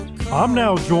I'm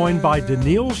now joined by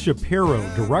Daniil Shapiro,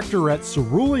 director at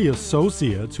Cerulli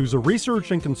Associates, who's a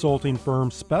research and consulting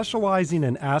firm specializing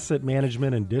in asset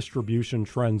management and distribution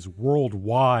trends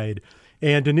worldwide.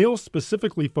 And Daniil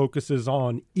specifically focuses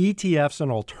on ETFs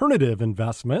and alternative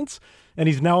investments. And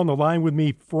he's now on the line with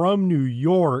me from New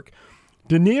York.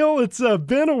 Daniil, it's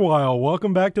been a while.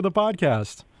 Welcome back to the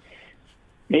podcast.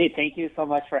 Hey, thank you so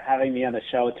much for having me on the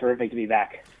show. Terrific to be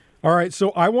back. All right, so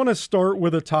I want to start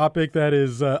with a topic that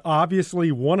is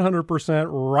obviously 100%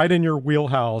 right in your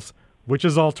wheelhouse, which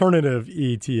is alternative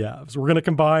ETFs. We're going to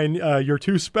combine your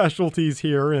two specialties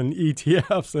here in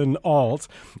ETFs and alts.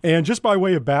 And just by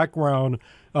way of background,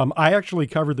 I actually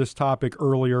covered this topic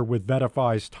earlier with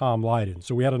VettaFi's Tom Lydon.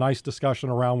 So we had a nice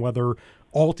discussion around whether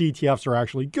alt ETFs are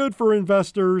actually good for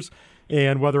investors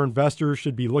and whether investors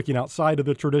should be looking outside of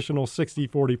the traditional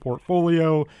 60-40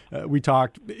 portfolio. We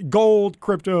talked gold,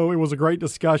 crypto. It was a great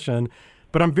discussion.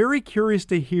 But I'm very curious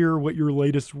to hear what your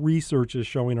latest research is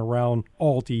showing around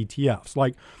alt ETFs.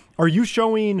 Like, are you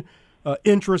showing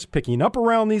interest picking up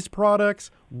around these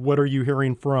products? What are you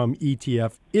hearing from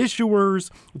ETF issuers?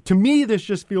 To me, this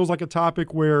just feels like a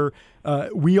topic where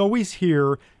we always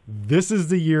hear this is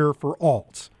the year for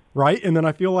alts, right? And then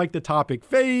I feel like the topic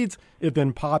fades, it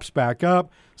then pops back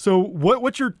up. So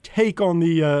what's your take on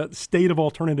the state of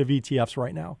alternative ETFs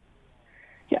right now?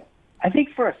 Yeah, I think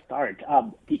for a start,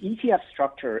 the ETF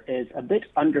structure is a bit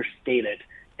understated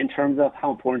in terms of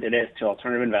how important it is to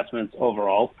alternative investments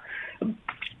overall.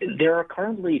 There are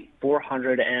currently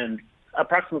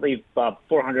approximately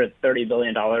 $430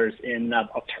 billion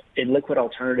in liquid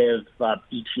alternative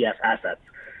ETF assets.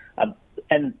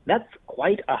 And that's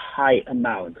quite a high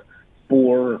amount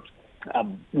for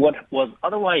what was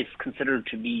otherwise considered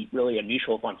to be really a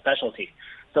mutual fund specialty.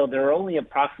 So there are only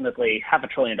approximately $500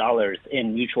 billion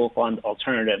in mutual fund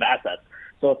alternative assets.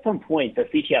 So at some point, the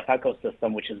ETF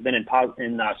ecosystem, which has been in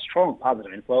strong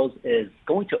positive inflows, is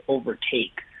going to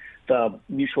overtake the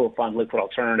mutual fund liquid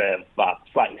alternative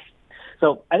slice.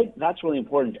 So I think that's really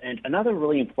important. And another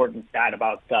really important stat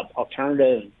about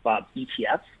alternative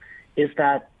ETFs is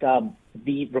that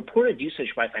the reported usage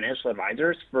by financial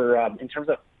advisors for in terms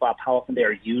of how often they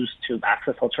are used to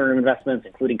access alternative investments,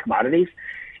 including commodities,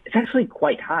 it's actually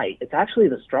quite high. It's actually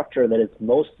the structure that is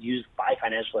most used by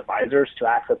financial advisors to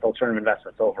access alternative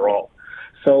investments overall.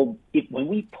 So when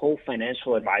we poll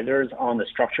financial advisors on the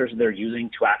structures they're using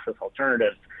to access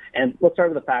alternatives, and let's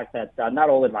start with the fact that not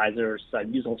all advisors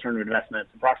use alternative investments.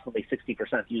 Approximately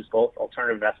 60% use both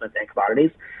alternative investments and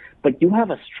commodities. But you have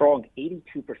a strong 82%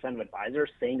 of advisors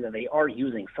saying that they are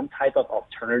using some type of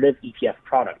alternative ETF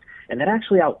product. And that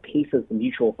actually outpaces the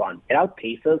mutual fund. It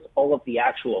outpaces all of the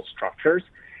actual structures,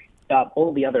 all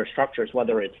of the other structures,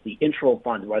 whether it's the interval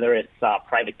fund, whether it's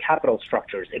private capital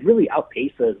structures. It really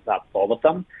outpaces all of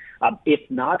them. If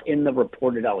not in the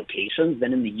reported allocations,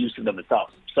 then in the use of them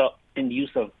themselves. So in the use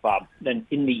of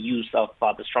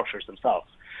the structures themselves.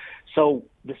 So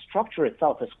the structure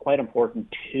itself is quite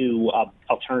important to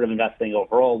alternative investing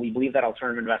overall. We believe that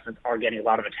alternative investments are getting a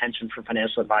lot of attention from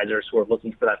financial advisors who are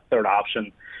looking for that third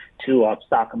option to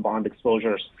stock and bond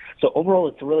exposures. So overall,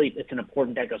 it's an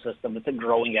important ecosystem. It's a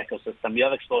growing ecosystem. You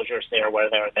have exposures there where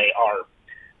they are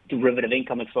derivative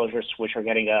income exposures, which are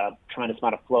getting a tremendous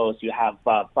amount of flows. You have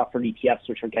buffered ETFs,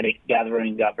 which are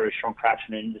gathering very strong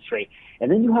traction in the industry. And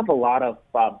then you have a lot of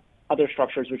other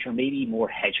structures, which are maybe more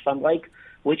hedge fund-like,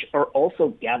 which are also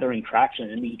gathering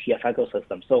traction in the ETF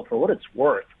ecosystem. So for what it's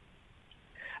worth,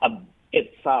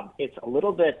 it's a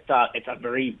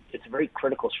very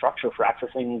critical structure for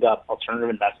accessing alternative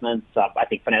investments. I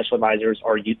think financial advisors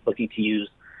are looking to use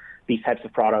these types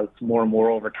of products more and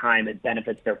more over time. It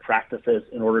benefits their practices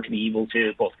in order to be able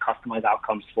to both customize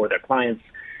outcomes for their clients,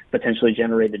 potentially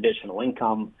generate additional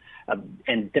income,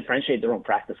 and differentiate their own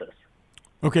practices.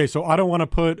 Okay, so I don't want to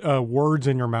put words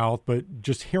in your mouth, but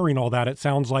just hearing all that, it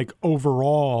sounds like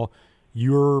overall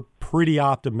you're pretty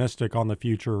optimistic on the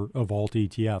future of alt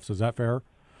ETFs. Is that fair?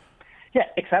 Yeah,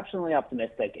 exceptionally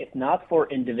optimistic. If not for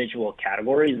individual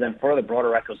categories, then for the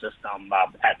broader ecosystem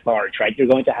at large, right? You're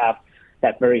going to have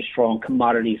that very strong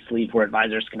commodity sleeve where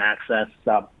advisors can access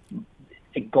a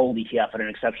gold ETF at an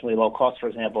exceptionally low cost, for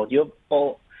example. You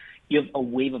have a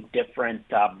wave of different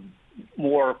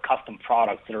more custom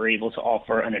products that are able to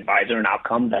offer an advisor an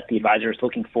outcome that the advisor is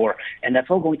looking for, and that's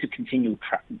all going to continue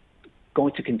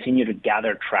to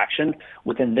gather traction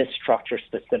within this structure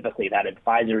specifically that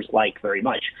advisors like very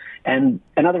much. And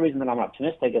another reason that I'm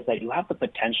optimistic is that you have the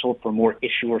potential for more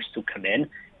issuers to come in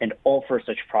and offer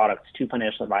such products to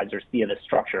financial advisors via this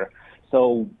structure.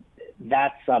 So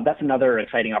that's another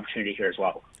exciting opportunity here as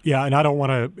well. Yeah, and I don't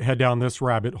want to head down this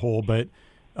rabbit hole, but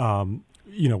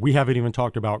we haven't even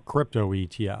talked about crypto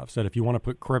ETFs, that if you want to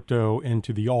put crypto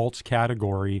into the alts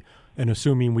category, and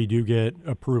assuming we do get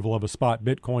approval of a spot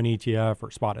Bitcoin ETF or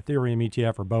spot Ethereum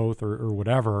ETF or both or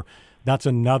whatever, that's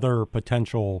another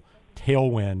potential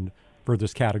tailwind for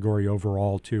this category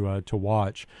overall to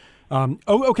watch.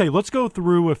 Okay, let's go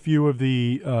through a few of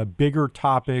the bigger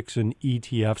topics in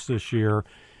ETFs this year.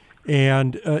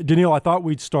 And Daniil, I thought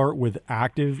we'd start with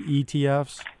active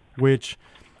ETFs, which,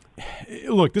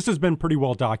 look, this has been pretty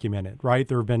well documented, right?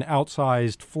 There have been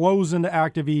outsized flows into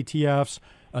active ETFs,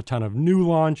 a ton of new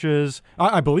launches.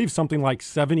 I believe something like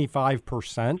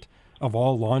 75% of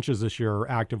all launches this year are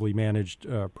actively managed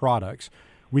products.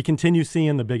 We continue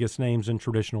seeing the biggest names in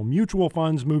traditional mutual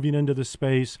funds moving into this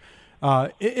space.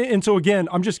 And so, again,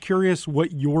 I'm just curious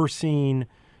what you're seeing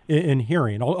and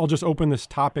hearing. I'll just open this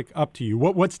topic up to you.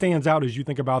 What stands out as you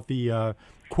think about the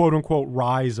quote-unquote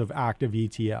rise of active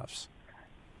ETFs?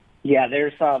 Yeah,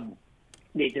 there's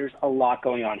a lot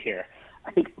going on here.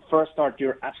 I think first start,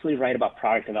 you're absolutely right about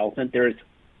product development. There's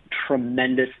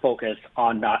tremendous focus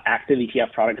on active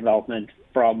ETF product development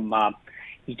from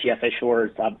ETF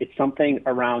issuers. It's something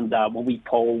around when we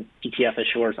poll ETF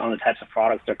issuers on the types of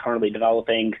products they're currently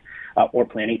developing or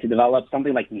planning to develop,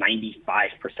 something like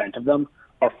 95% of them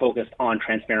are focused on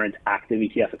transparent active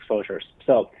ETF exposures.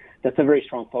 So that's a very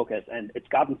strong focus, and it's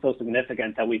gotten so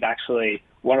significant that we've actually,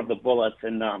 one of the bullets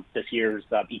in this year's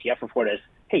ETF report is,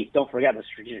 hey, don't forget the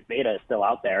strategic beta is still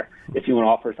out there if you want to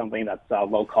offer something that's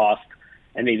low cost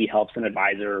and maybe helps an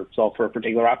advisor solve for a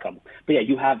particular outcome. But yeah,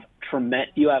 you have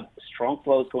strong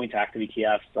flows going to active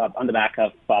ETFs on the back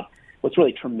of what's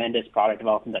really tremendous product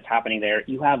development that's happening there.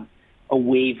 You have a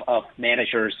wave of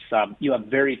managers. You have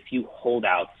very few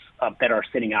holdouts that are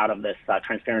sitting out of this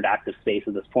transparent active space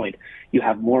at this point. You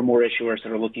have more and more issuers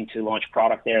that are looking to launch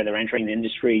product there. They're entering the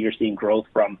industry. You're seeing growth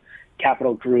from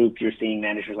Capital Group. You're seeing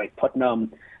managers like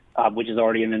Putnam, which is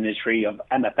already in the industry, of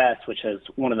MFS, which is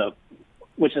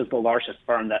the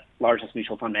largest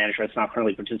mutual fund manager that's not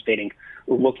currently participating,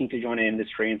 looking to join an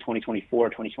industry in 2024,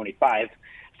 2025.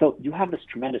 So you have this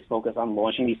tremendous focus on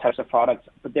launching these types of products,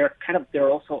 but there are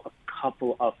also a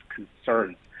couple of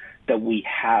concerns that we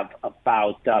have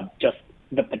about just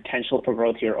the potential for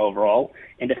growth here overall,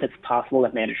 and if it's possible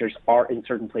that managers are in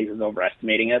certain places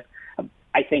overestimating it.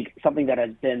 I think something that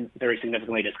has been very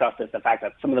significantly discussed is the fact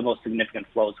that some of the most significant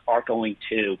flows are going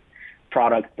to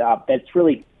product that's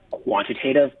really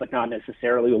quantitative, but not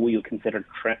necessarily what we would consider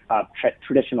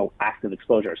traditional active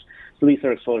exposures. So these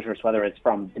are exposures, whether it's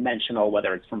from Dimensional,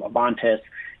 whether it's from Avantis,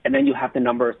 and then you have the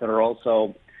numbers that are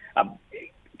also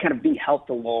kind of being helped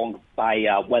along by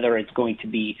whether it's going to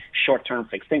be short-term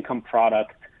fixed income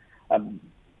product,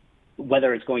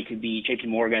 whether it's going to be JP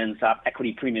Morgan's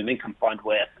equity premium income fund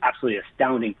with absolutely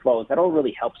astounding flows. That all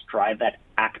really helps drive that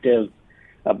active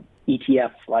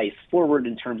ETF slice forward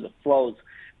in terms of flows,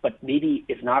 but maybe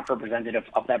is not representative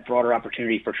of that broader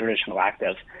opportunity for traditional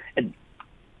active. And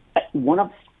one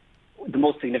of the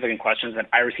most significant questions that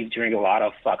I received during a lot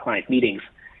of client meetings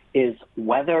is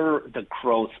whether the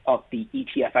growth of the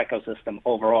ETF ecosystem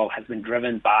overall has been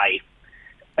driven by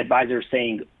advisors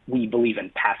saying we believe in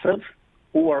passive,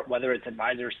 or whether it's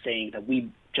advisors saying that we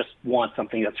just want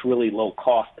something that's really low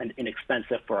cost and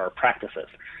inexpensive for our practices.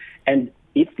 And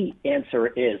if the answer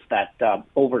is that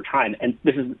over time, and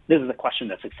this is a question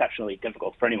that's exceptionally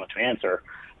difficult for anyone to answer,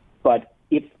 but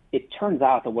if it turns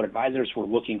out that what advisors were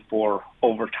looking for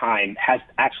over time has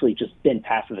actually just been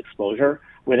passive exposure,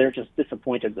 where they're just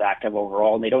disappointed with active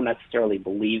overall, and they don't necessarily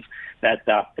believe that,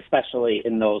 especially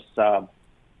in those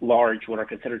large, what are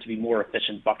considered to be more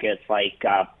efficient buckets like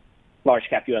large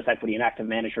cap U.S. equity and active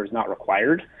manager is not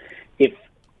required. If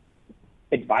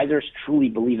advisors truly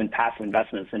believe in passive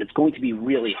investments, and it's going to be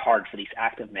really hard for these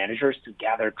active managers to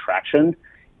gather traction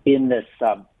in this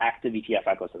active ETF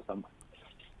ecosystem.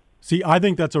 See, I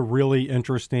think that's a really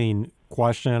interesting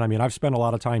question. I mean, I've spent a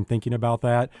lot of time thinking about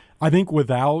that. I think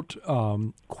without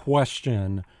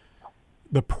question,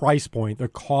 the price point, the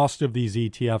cost of these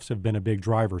ETFs have been a big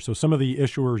driver. So some of the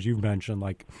issuers you've mentioned,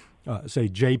 like say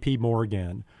JP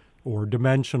Morgan or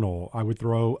Dimensional, I would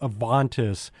throw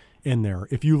Avantis in there.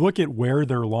 If you look at where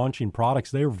they're launching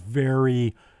products, they're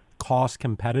very cost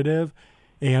competitive.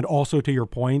 And also, to your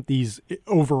point, these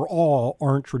overall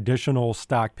aren't traditional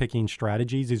stock picking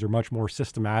strategies. These are much more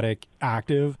systematic,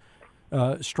 active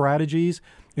strategies.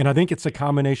 And I think it's a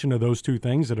combination of those two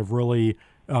things that have really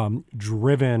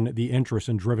driven the interest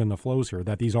and driven the flows here,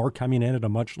 that these are coming in at a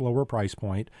much lower price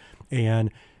point.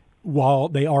 And while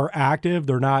they are active,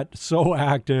 they're not so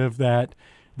active that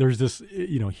there's this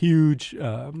huge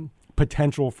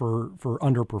potential for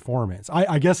underperformance.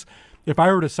 I guess if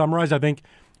I were to summarize, I think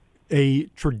a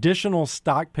traditional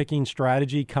stock picking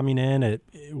strategy coming in at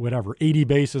whatever, 80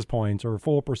 basis points or a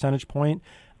full percentage point,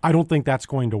 I don't think that's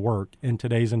going to work in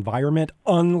today's environment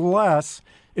unless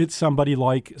it's somebody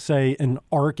like, say, an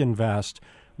ARK Invest,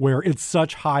 where it's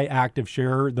such high active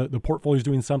share, the portfolio is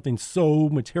doing something so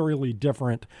materially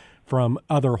different from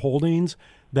other holdings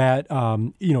that,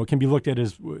 it can be looked at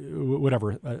as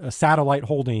whatever, a satellite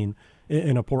holding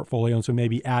in a portfolio, and so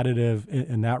maybe additive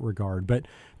in that regard. But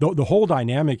the whole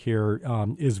dynamic here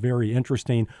is very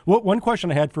interesting. One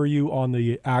question I had for you on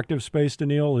the active space,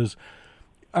 Daniil, is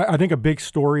I think a big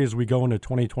story as we go into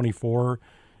 2024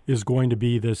 is going to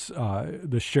be this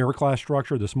share class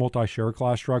structure, this multi-share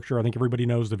class structure. I think everybody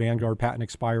knows the Vanguard patent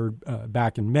expired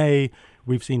back in May.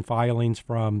 We've seen filings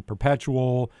from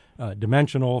Perpetual,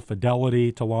 Dimensional,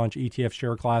 Fidelity to launch ETF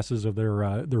share classes of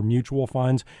their mutual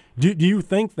funds. Do you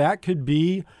think that could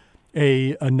be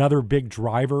another big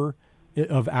driver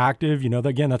of active?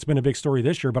 Again, that's been a big story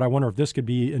this year, but I wonder if this could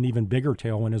be an even bigger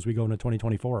tailwind as we go into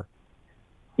 2024.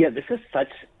 Yeah, this is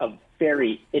such a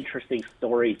very interesting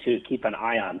story to keep an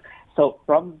eye on. So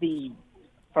from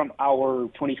our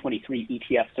 2023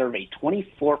 ETF survey,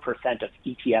 24% of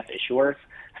ETF issuers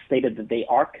stated that they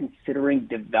are considering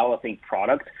developing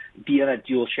product via a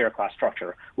dual share class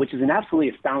structure, which is an absolutely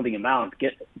astounding amount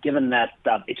given that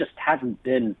it just hasn't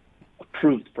been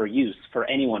approved for use for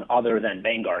anyone other than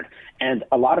Vanguard. And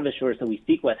a lot of issuers that we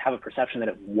speak with have a perception that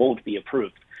it won't be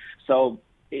approved. So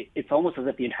it's almost as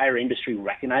if the entire industry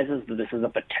recognizes that this is a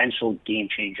potential game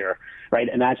changer, right?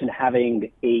 Imagine having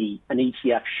an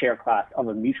ETF share class of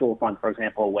a mutual fund, for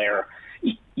example, where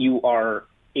you are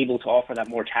able to offer that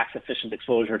more tax-efficient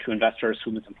exposure to investors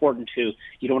whom it's important to.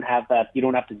 You don't have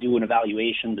to do an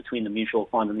evaluation between the mutual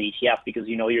fund and the ETF because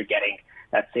you're getting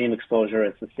that same exposure.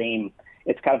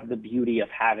 It's kind of the beauty of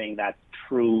having that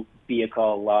true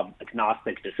vehicle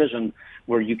agnostic decision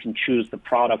where you can choose the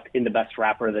product in the best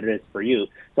wrapper that it is for you.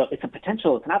 So it's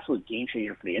an absolute game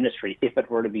changer for the industry if it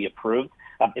were to be approved.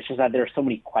 It's just that there are so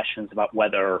many questions about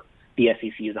whether the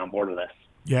SEC is on board with this.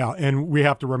 Yeah, and we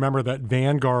have to remember that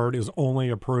Vanguard is only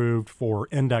approved for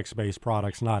index-based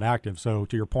products, not active. So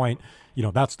to your point,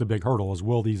 that's the big hurdle is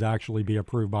will these actually be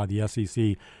approved by the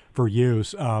SEC for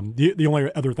use? The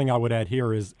only other thing I would add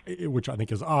here is, which I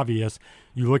think is obvious,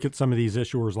 you look at some of these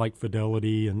issuers like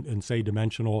Fidelity and say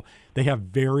Dimensional, they have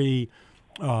very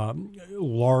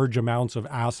large amounts of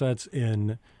assets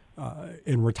in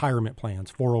retirement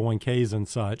plans, 401ks and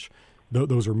such.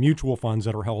 Those are mutual funds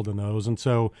that are held in those. And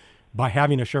so by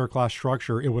having a share class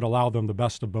structure, it would allow them the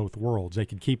best of both worlds. They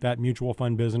could keep that mutual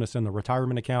fund business in the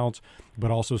retirement accounts,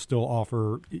 but also still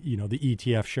offer, the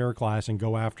ETF share class and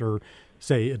go after,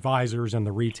 say, advisors in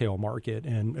the retail market.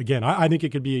 And again, I think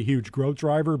it could be a huge growth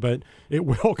driver, but it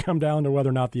will come down to whether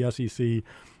or not the SEC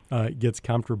gets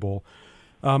comfortable.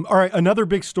 All right, another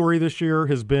big story this year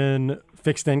has been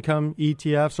fixed income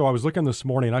ETF. So I was looking this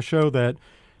morning. I show that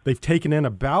they've taken in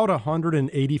about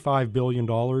 $185 billion in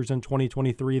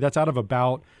 2023. That's out of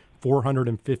about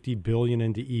 $450 billion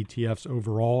into ETFs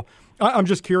overall. I'm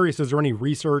just curious, is there any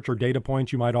research or data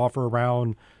points you might offer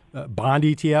around bond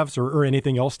ETFs or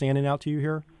anything else standing out to you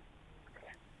here?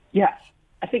 Yeah,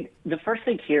 I think the first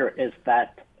thing here is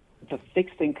that the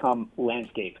fixed income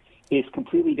landscape is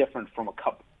completely different from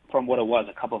what it was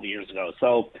a couple of years ago.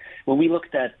 So when we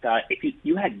looked at, if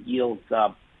you had yields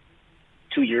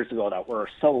 2 years ago that were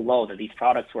so low that these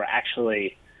products were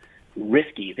actually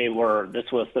risky. This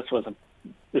was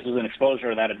an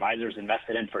exposure that advisors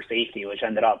invested in for safety, which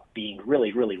ended up being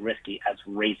really, really risky as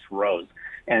rates rose.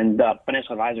 And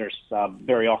financial advisors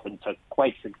very often took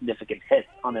quite significant hits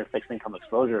on their fixed income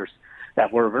exposures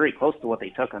that were very close to what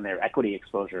they took on their equity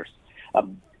exposures.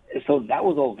 So that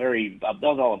was all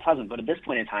unpleasant. But at this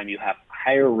point in time, you have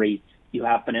higher rates. You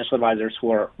have financial advisors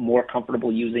who are more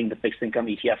comfortable using the fixed income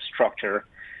ETF structure.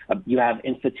 You have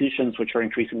institutions which are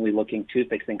increasingly looking to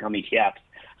fixed income ETFs.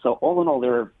 So all in all,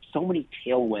 there are so many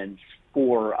tailwinds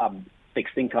for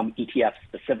fixed income ETFs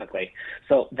specifically.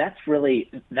 So that's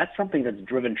something that's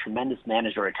driven tremendous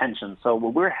manager attention. So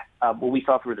what we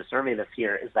saw through the survey this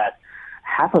year is that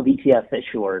half of ETF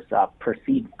issuers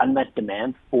perceive unmet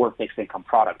demand for fixed income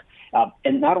product.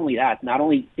 And not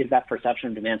only is that perception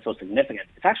of demand so significant,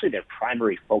 it's actually their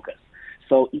primary focus.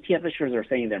 So ETF issuers are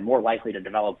saying they're more likely to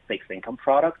develop fixed income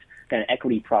product than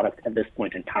equity product at this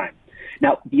point in time.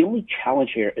 Now, the only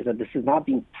challenge here is that this is not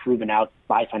being proven out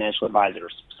by financial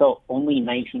advisors. So only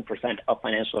 19% of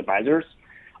financial advisors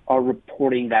are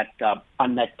reporting that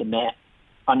unmet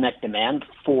demand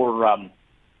for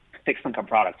fixed income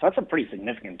products. So that's a pretty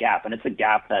significant gap, and it's a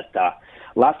gap that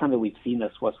last time that we've seen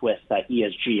this was with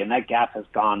ESG, and that gap has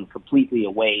gone completely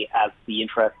away as the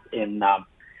interest in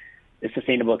the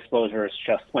sustainable exposures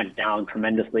just went down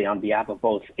tremendously on behalf of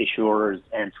both issuers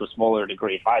and to a smaller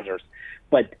degree advisors.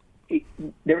 But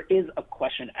there is a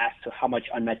question as to how much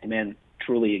unmet demand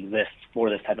truly exists for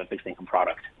this type of fixed income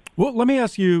product. Well, let me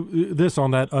ask you this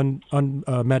on that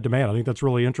unmet demand. I think that's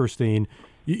really interesting.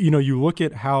 You look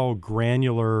at how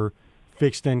granular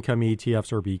fixed income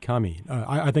ETFs are becoming.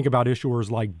 I think about issuers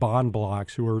like bond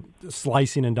blocks who are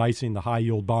slicing and dicing the high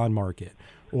yield bond market,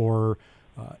 or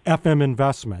FM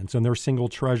Investments and their single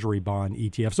treasury bond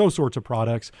ETFs, those sorts of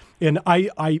products. And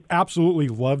I absolutely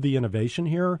love the innovation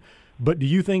here. But do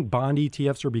you think bond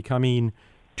ETFs are becoming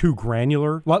too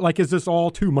granular? Like, is this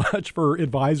all too much for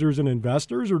advisors and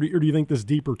investors, or do you think this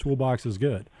deeper toolbox is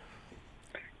good?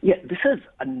 Yeah, this is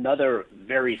another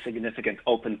very significant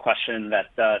open question that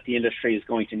the industry is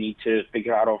going to need to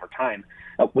figure out over time.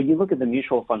 When you look at the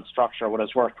mutual fund structure, what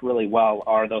has worked really well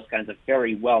are those kinds of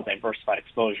very well diversified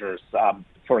exposures.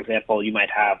 For example, you might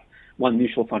have one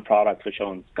mutual fund product which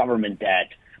owns government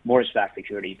debt, mortgage-backed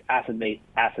securities,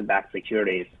 asset-backed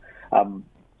securities,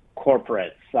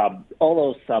 corporates,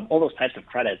 all those types of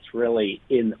credits really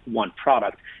in one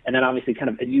product. And then obviously, kind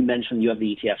of as you mentioned, you have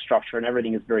the ETF structure and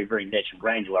everything is very, very niche and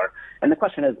granular. And the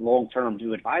question is, long term,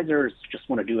 do advisors just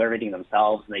want to do everything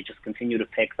themselves and they just continue to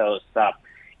pick those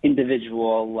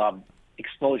individual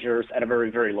exposures at a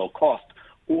very, very low cost?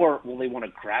 Or will they want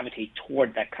to gravitate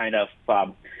toward that kind of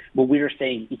what we're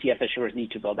saying ETF issuers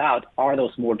need to build out are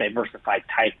those more diversified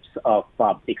types of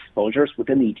exposures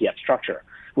within the ETF structure,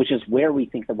 which is where we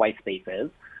think the white space is.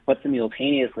 But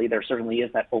simultaneously, there certainly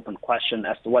is that open question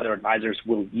as to whether advisors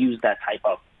will use that type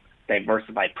of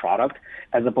diversified product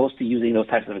as opposed to using those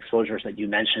types of exposures that you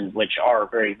mentioned, which are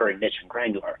very, very niche and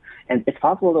granular. And it's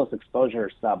possible those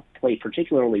exposures play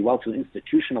particularly well to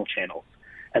institutional channels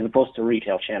as opposed to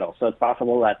retail channels. So it's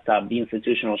possible that the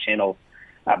institutional channels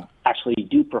actually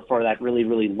do prefer that really,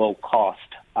 really low cost,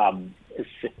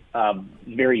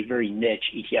 very, very niche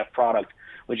ETF product,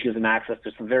 which gives them access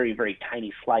to some very, very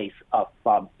tiny slice of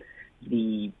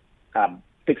the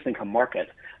fixed income market.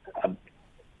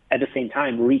 At the same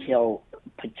time, retail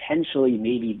potentially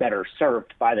may be better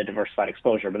served by the diversified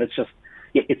exposure, but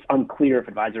it's unclear if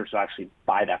advisors will actually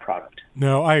buy that product.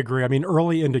 No, I agree. I mean,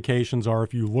 early indications are,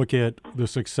 if you look at the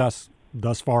success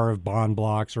thus far of bond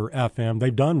blocks or FM,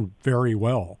 they've done very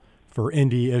well for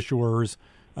indie issuers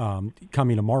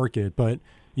coming to market. But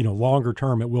longer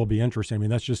term, it will be interesting. I mean,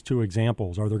 that's just two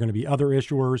examples. Are there going to be other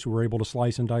issuers who are able to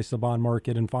slice and dice the bond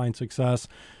market and find success?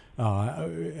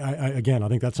 Again, I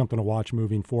think that's something to watch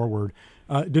moving forward.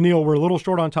 Daniil, we're a little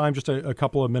short on time, just a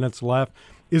couple of minutes left.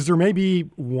 Is there maybe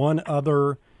one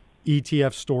other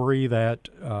ETF story that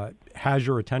has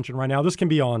your attention right now? This can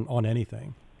be on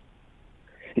anything.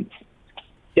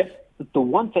 Yes. The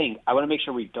one thing I want to make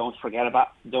sure we don't forget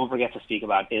to speak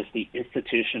about is the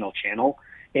institutional channel.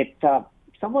 It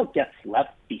somewhat gets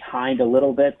left behind a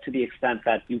little bit to the extent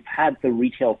that you've had the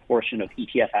retail portion of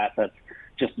ETF assets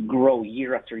just grow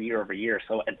year after year over year.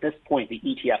 So at this point, the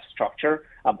ETF structure,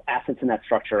 assets in that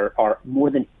structure are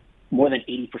more than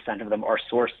 80% of them are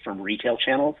sourced from retail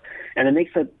channels, and it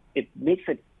makes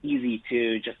it easy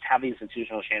to just have the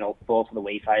institutional channel fall to the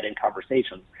wayside in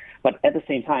conversations. But at the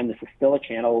same time, this is still a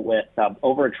channel with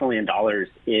over $1 trillion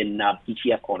in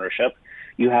ETF ownership.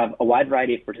 You have a wide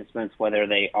variety of participants, whether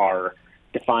they are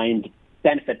defined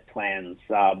benefit plans,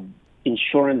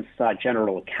 insurance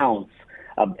general accounts,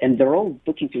 and they're all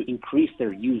looking to increase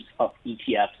their use of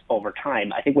ETFs over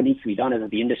time. I think what needs to be done is that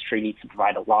the industry needs to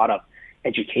provide a lot of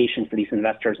education for these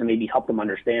investors and maybe help them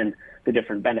understand the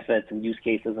different benefits and use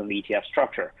cases of the ETF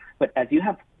structure. But as you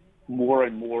have more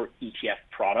and more ETF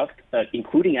product,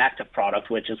 including active product,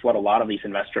 which is what a lot of these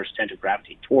investors tend to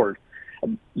gravitate toward,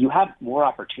 you have more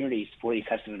opportunities for these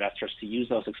types of investors to use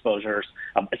those exposures,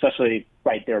 especially,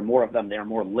 right, there are more of them, they're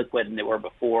more liquid than they were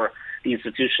before. The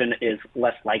institution is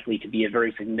less likely to be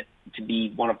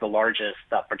one of the largest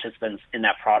participants in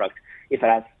that product if it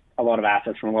has a lot of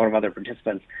assets from a lot of other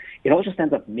participants. It all just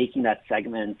ends up making that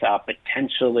segment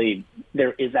potentially,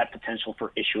 there is that potential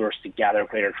for issuers to gather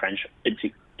greater traction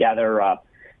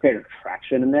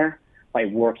in there by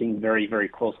working very, very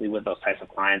closely with those types of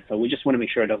clients. So we just want to make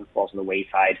sure it doesn't fall to the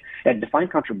wayside. And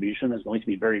defined contribution is going to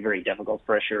be very, very difficult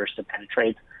for issuers to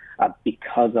penetrate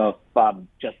because of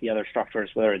just the other structures,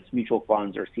 whether it's mutual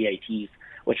funds or CITs,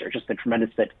 which are just a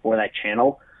tremendous fit for that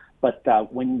channel. But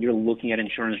when you're looking at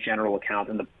insurance general account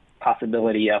and the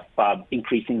possibility of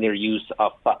increasing their use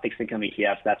of fixed income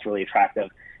ETFs, that's really attractive.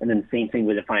 And then the same thing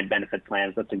with defined benefit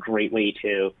plans. That's a great way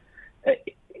to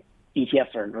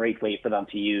ETFs are a great way for them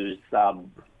to use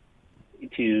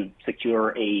to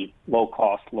secure a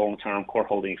low-cost, long-term core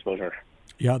holding exposure.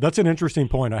 Yeah, that's an interesting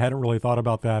point. I hadn't really thought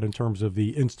about that in terms of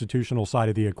the institutional side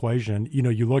of the equation.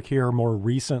 You look here more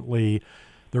recently,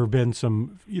 there have been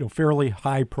some, fairly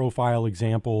high profile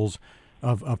examples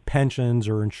of pensions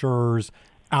or insurers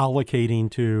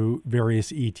allocating to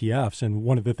various ETFs. And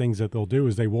one of the things that they'll do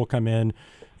is they will come in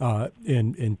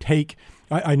and take,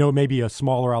 I know maybe a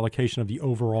smaller allocation of the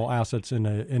overall assets in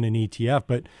an ETF,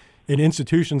 but an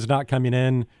institution's not coming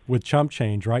in with chump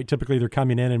change, right? Typically, they're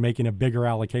coming in and making a bigger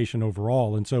allocation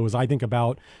overall. And so as I think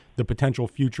about the potential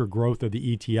future growth of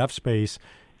the ETF space,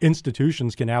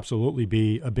 institutions can absolutely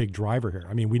be a big driver here.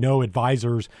 I mean, we know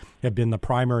advisors have been the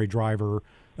primary driver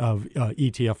of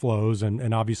ETF flows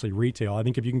and obviously retail. I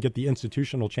think if you can get the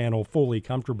institutional channel fully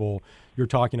comfortable, you're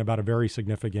talking about a very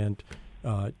significant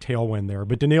tailwind there.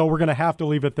 But Daniil, we're going to have to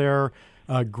leave it there.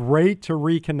 Great to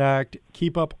reconnect.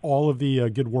 Keep up all of the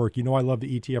good work. I love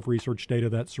the ETF research data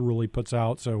that Cerulli puts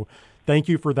out. So thank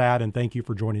you for that, and thank you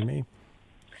for joining me.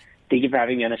 Thank you for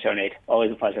having me on the show, Nate.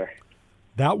 Always a pleasure.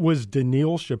 That was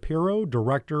Daniil Shapiro,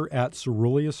 director at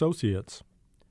Cerulli Associates.